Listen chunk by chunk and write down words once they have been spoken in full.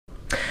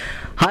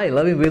Hi,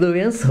 loving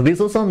Viduvians. We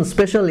saw some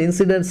special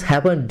incidents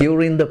happen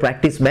during the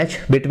practice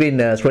match between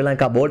Sri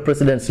Lanka board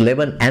presidents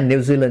 11 and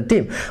New Zealand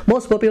team.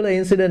 Most popular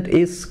incident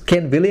is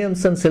Ken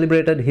Williamson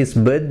celebrated his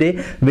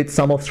birthday with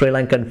some of Sri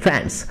Lankan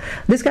fans.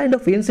 This kind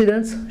of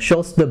incidents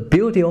shows the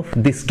beauty of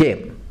this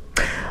game.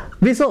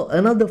 We saw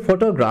another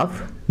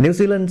photograph. New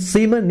Zealand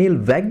seaman Neil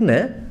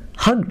Wagner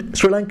hugged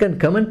Sri Lankan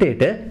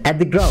commentator at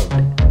the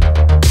ground.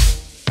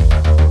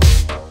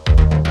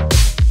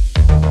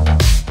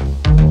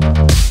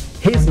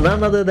 He's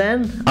none other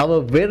than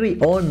our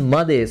very own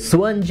Made,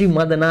 Suwanji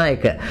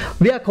Madanayaka.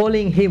 We are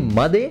calling him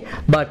Made,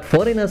 but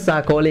foreigners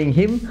are calling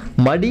him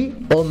Madi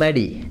or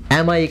Maddy.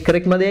 Am I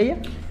correct,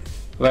 Made?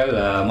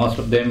 Well, most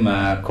of them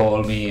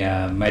call me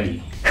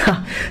Maddy.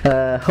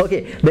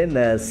 Okay, then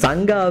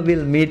Sangha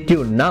will meet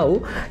you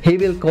now. He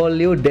will call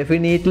you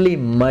definitely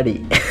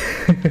Muddy.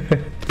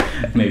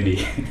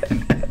 Maybe.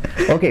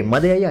 Okay,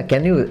 Madaya,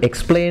 can you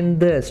explain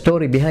the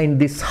story behind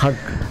this hug?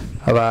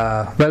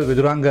 Well,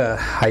 Viduranga,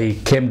 I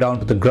came down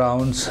to the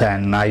grounds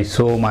and I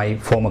saw my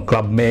former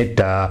club mate,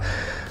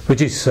 which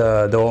is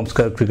the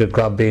Newzeland Cricket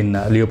Club in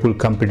Liverpool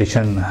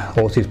competition,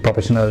 overseas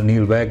professional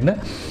Neil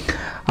Wagner.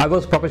 I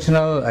was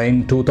professional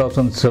in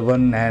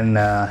 2007 and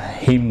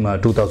him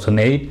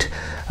 2008.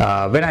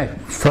 When I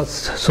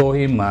first saw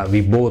him,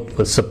 we both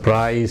were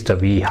surprised.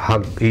 We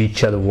hugged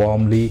each other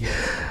warmly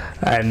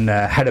and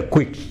had a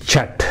quick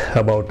chat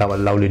about our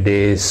lovely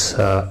days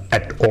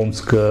at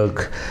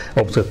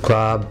Newzeland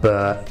Club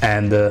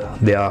and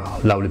their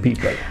lovely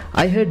people.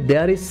 I heard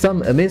there is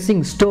some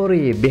amazing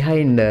story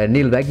behind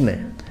Neil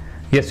Wagner.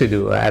 Yes, we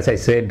do. As I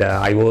said,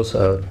 I was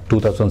a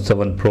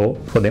 2007 pro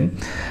for them.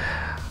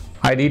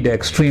 I did an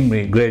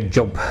extremely great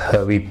job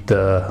with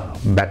the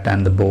bat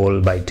and the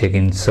ball by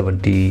taking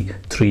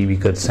 73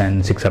 wickets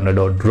and 600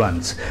 odd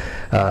runs.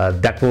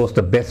 That was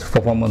the best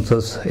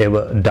performances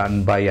ever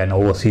done by an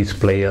overseas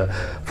player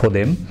for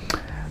them.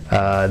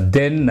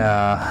 Then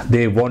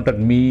they wanted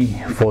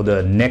me for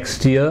the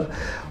next year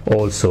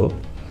also,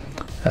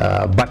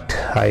 but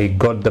I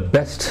got the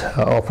best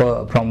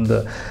offer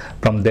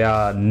from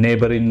their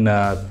neighboring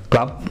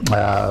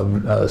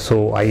club,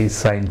 so I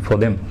signed for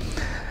them.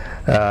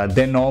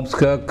 Then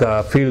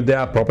Newzeland feel they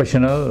are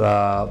professional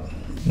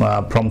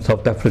from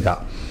South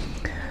Africa.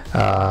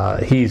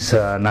 He's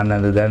none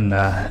other than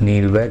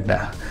Neil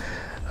Wagner.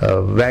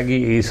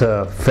 Waggy is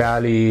a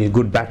fairly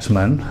good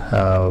batsman,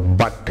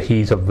 but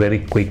he's a very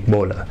quick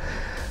bowler.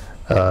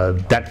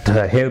 That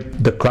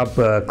helped the club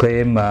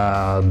claim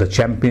the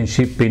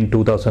championship in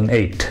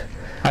 2008.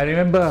 I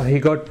remember he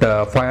got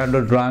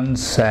 500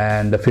 runs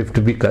and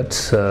 50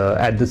 wickets.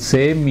 At the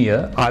same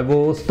year, I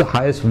was the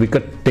highest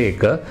wicket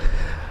taker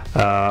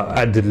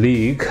at the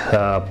league,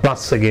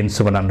 plus again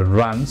 700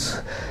 runs,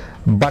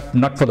 but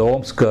not for the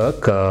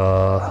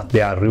Newzeland.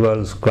 Their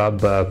rivals club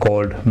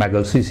called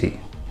Newzeland.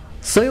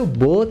 So you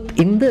both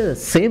in the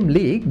same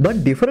league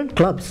but different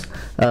clubs.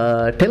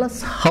 Tell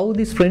us how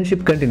this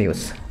friendship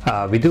continues.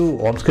 Vidu,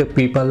 Newzeland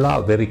people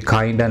are very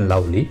kind and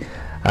lovely,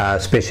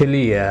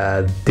 especially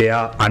they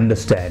are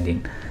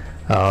understanding.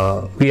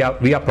 We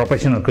are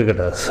professional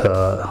cricketers,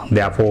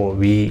 therefore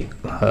we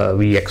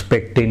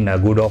expecting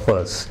good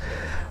offers.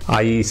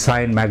 I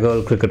signed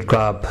Newzeland Cricket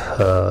Club.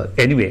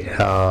 Anyway,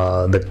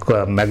 the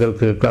Newzeland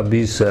Cricket Club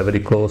is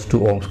very close to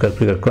Newzeland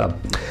Cricket Club.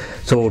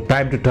 So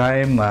time to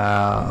time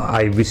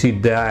I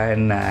visit there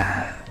and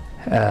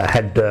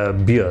had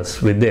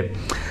beers with them.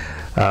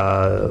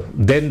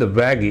 Then the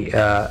Waggy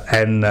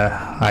and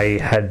I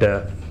had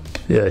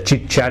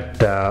chit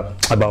chat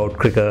about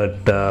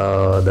cricket,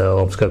 the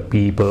Newzeland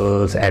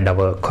peoples and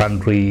our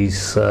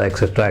countries,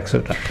 etc.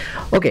 etc.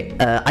 Okay,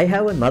 I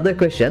have another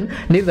question.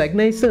 Neil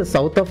Wagner is a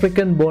South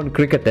African born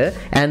cricketer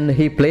and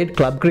he played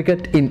club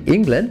cricket in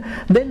England.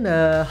 Then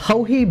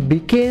how he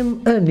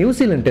became a New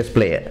Zealand Test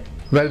player?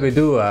 Well, we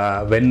do.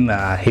 When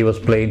he was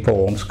playing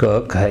for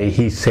Newzeland,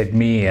 he said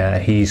me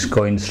he's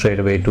going straight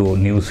away to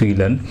New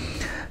Zealand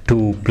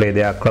to play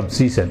their club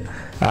season.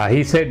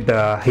 He said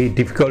it's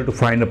difficult to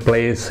find a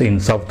place in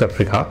South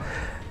Africa.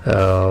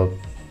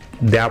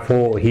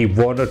 Therefore, he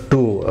wanted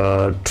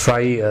to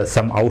try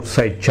some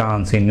outside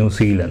chance in New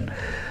Zealand.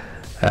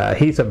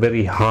 He's a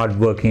very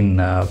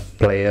hard-working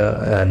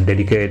player and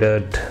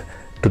dedicated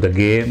to the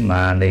game,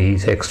 and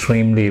he's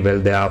extremely well.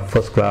 They are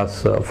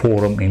first-class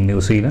forum in New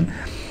Zealand,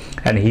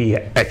 and he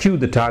achieved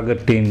the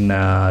target in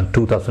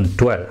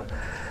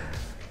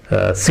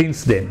 2012.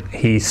 Since then,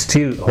 he's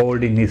still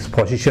holding his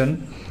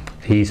position.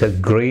 He's a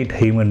great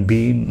human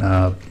being.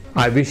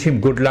 I wish him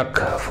good luck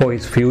for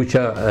his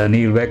future,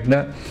 Neil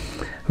Wagner.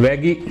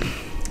 Waggy,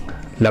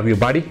 love you,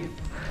 buddy.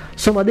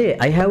 So Made,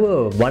 I have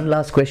one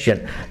last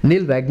question.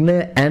 Neil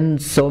Wagner and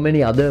so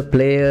many other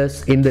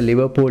players in the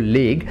Liverpool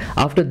League,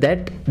 after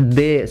that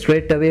they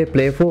straight away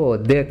play for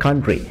their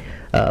country.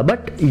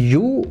 But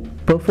you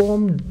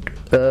performed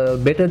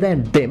better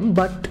than them,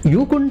 but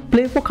you couldn't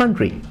play for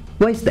country.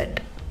 Why is that?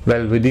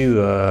 Well, with you,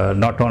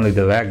 not only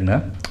the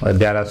Wagner,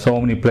 there are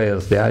so many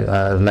players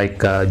there,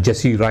 like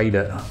Jesse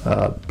Ryder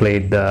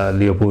played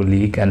Liverpool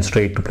League and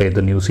straight to play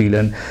the New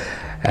Zealand,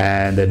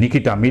 And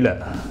Nikita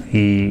Miller,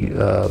 he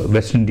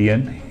West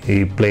Indian,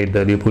 he played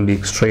the Liverpool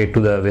League straight to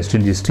the West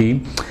Indies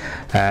team.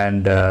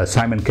 And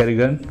Simon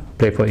Kerrigan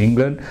played for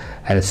England,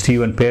 and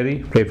Stephen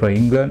Perry played for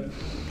England.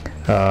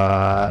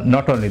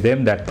 Not only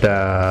them, that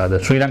the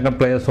Sri Lankan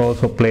players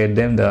also played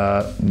them.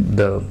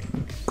 The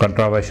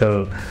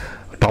controversial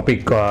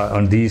topic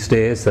on these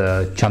days,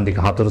 Chandika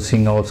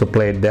Hathurusinghe also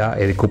played there,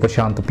 Eric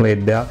Upashantha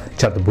played there,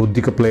 Chatha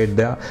Buddhika played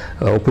there,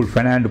 Upul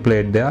Fernando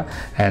played there,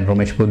 and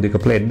Ramesh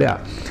Buddhika played there.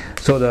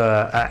 So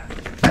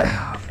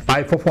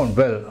I performed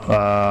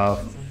well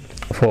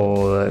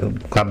for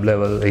club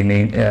level in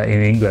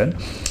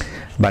England,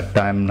 but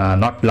I'm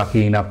not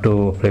lucky enough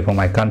to play for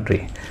my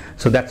country.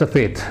 So that's a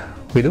fate.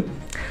 Vidu?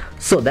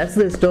 So that's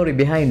the story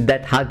behind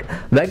that hug.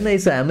 Wagner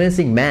is an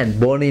amazing man,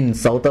 born in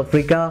South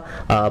Africa,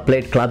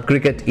 played club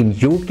cricket in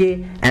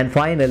UK, and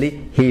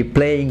finally he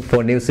playing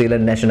for New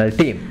Zealand national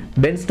team.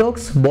 Ben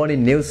Stokes, born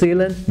in New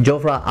Zealand,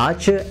 Jofra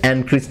Archer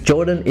and Chris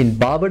Jordan in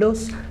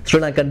Barbados.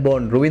 Sri Lankan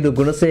born Ruvindu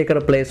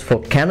Gunasekara plays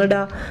for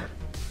Canada.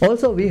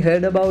 Also, we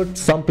heard about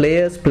some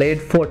players played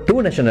for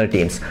two national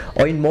teams,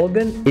 Owen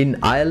Morgan in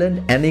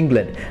Ireland and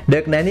England.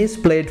 Dirk Nannis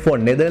played for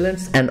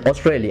Netherlands and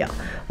Australia.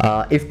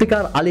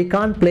 Iftikhar Ali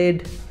Khan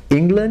played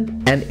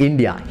England and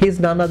India. He's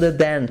none other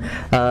than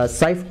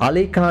Saif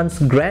Ali Khan's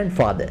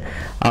grandfather.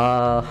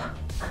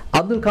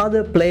 Abdul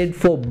Qadir played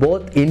for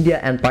both India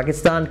and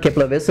Pakistan.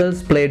 Kepler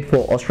Wessels played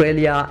for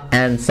Australia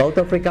and South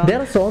Africa. There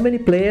are so many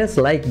players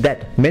like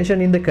that.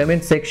 Mention in the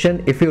comment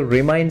section if you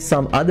remind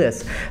some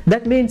others.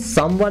 That means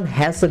someone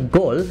has a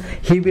goal,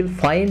 he will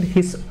find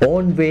his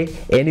own way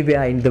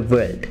anywhere in the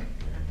world.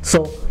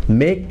 So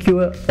make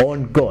your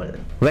own goal.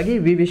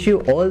 Waggy, we wish you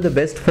all the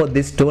best for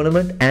this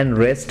tournament and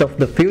rest of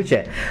the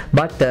future.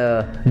 But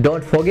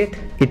don't forget,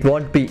 it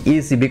won't be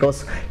easy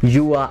because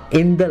you are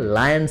in the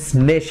Lions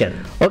Nation.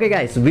 Okay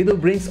guys,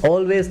 Vidu brings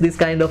always this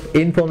kind of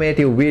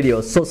informative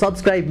videos. So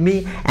subscribe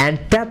me and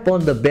tap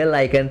on the bell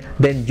icon,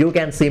 then you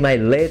can see my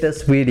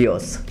latest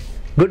videos.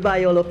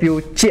 Goodbye all of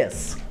you.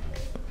 Cheers.